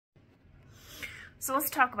So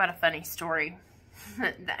let's talk about a funny story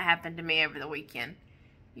that happened to me over the weekend.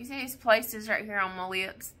 You see these places right here on my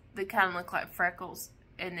lips that kind of look like freckles,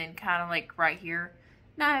 and then kind of like right here?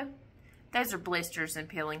 No, those are blisters and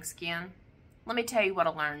peeling skin. Let me tell you what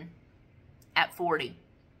I learned at 40.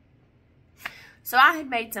 So I had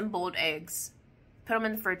made some boiled eggs, put them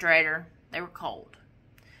in the refrigerator. They were cold.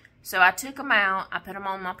 So I took them out. I put them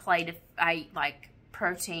on my plate if I eat like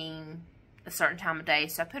protein a certain time of day.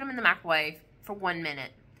 So I put them in the microwave for 1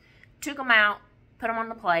 minute. Took them out, put them on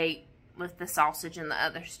the plate with the sausage and the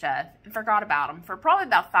other stuff, and forgot about them for probably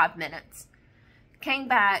about 5 minutes. Came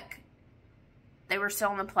back. They were still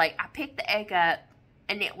on the plate. I picked the egg up,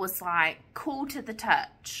 and it was like cool to the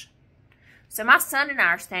touch. So my son and I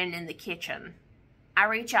are standing in the kitchen. I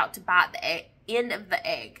reach out to bite the end of the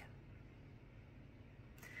egg,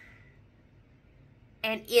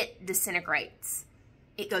 and it disintegrates.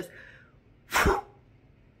 It goes, whew.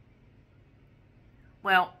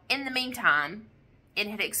 Well, in the meantime, it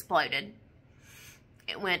had exploded.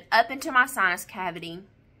 It went up into my sinus cavity,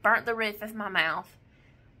 burnt the roof of my mouth,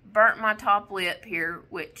 burnt my top lip here,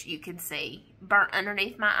 which you can see, burnt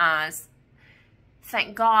underneath my eyes.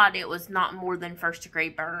 Thank God it was not more than first-degree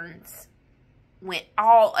burns. Went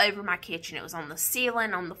all over my kitchen. It was on the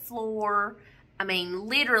ceiling, on the floor. I mean,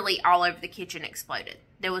 literally all over the kitchen exploded.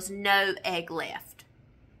 There was no egg left.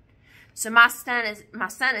 So my son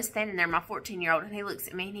is standing there, my 14-year-old, and he looks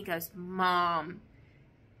at me and he goes, "Mom,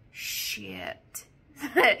 shit."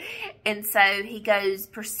 And so he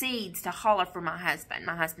proceeds to holler for my husband.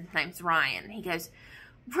 My husband's name's Ryan. He goes,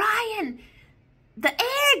 "Ryan, the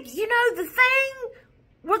egg, you know, the thing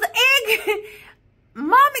where the egg,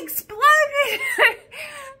 Mom exploded."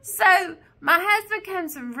 So my husband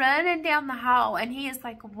comes running down the hall, and he is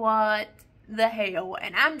like, "What the hell?"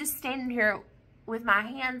 And I'm just standing here with my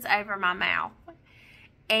hands over my mouth.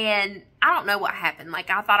 And I don't know what happened. Like,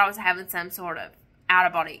 I thought I was having some sort of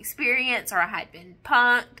out-of-body experience, or I had been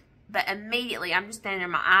punked. But immediately, I'm just standing there,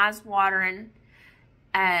 my eyes watering.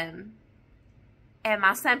 And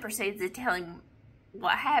my son proceeds to tell him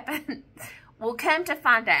what happened. Well, come to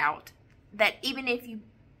find out that even if you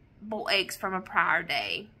boil eggs from a prior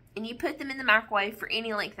day, and you put them in the microwave for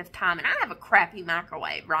any length of time, and I have a crappy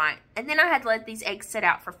microwave, right? And then I had let these eggs sit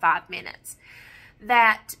out for 5 minutes,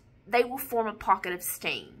 that they will form a pocket of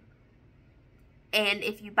steam. And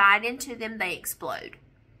if you bite into them, they explode.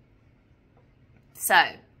 So,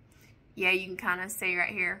 yeah, you can kind of see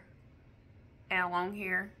right here and along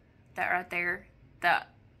here, that right there, that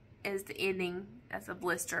is the ending. That's a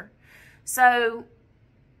blister. So,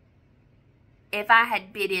 if I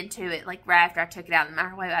had bit into it, like right after I took it out of the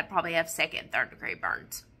microwave, I'd probably have 2nd and 3rd degree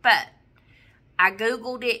burns. But I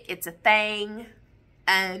Googled it. It's a thing.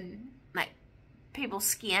 Like people's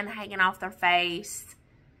skin hanging off their face.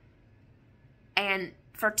 And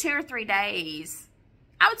for 2 or 3 days,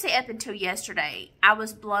 I would say up until yesterday, I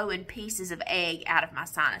was blowing pieces of egg out of my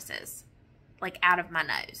sinuses. Like out of my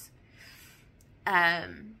nose.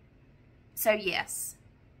 So yes,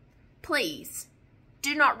 please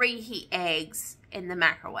do not reheat eggs in the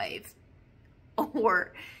microwave,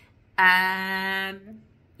 or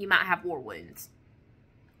you might have war wounds.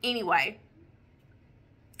 Anyway,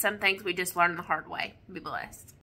 some things we just learn the hard way. Be blessed.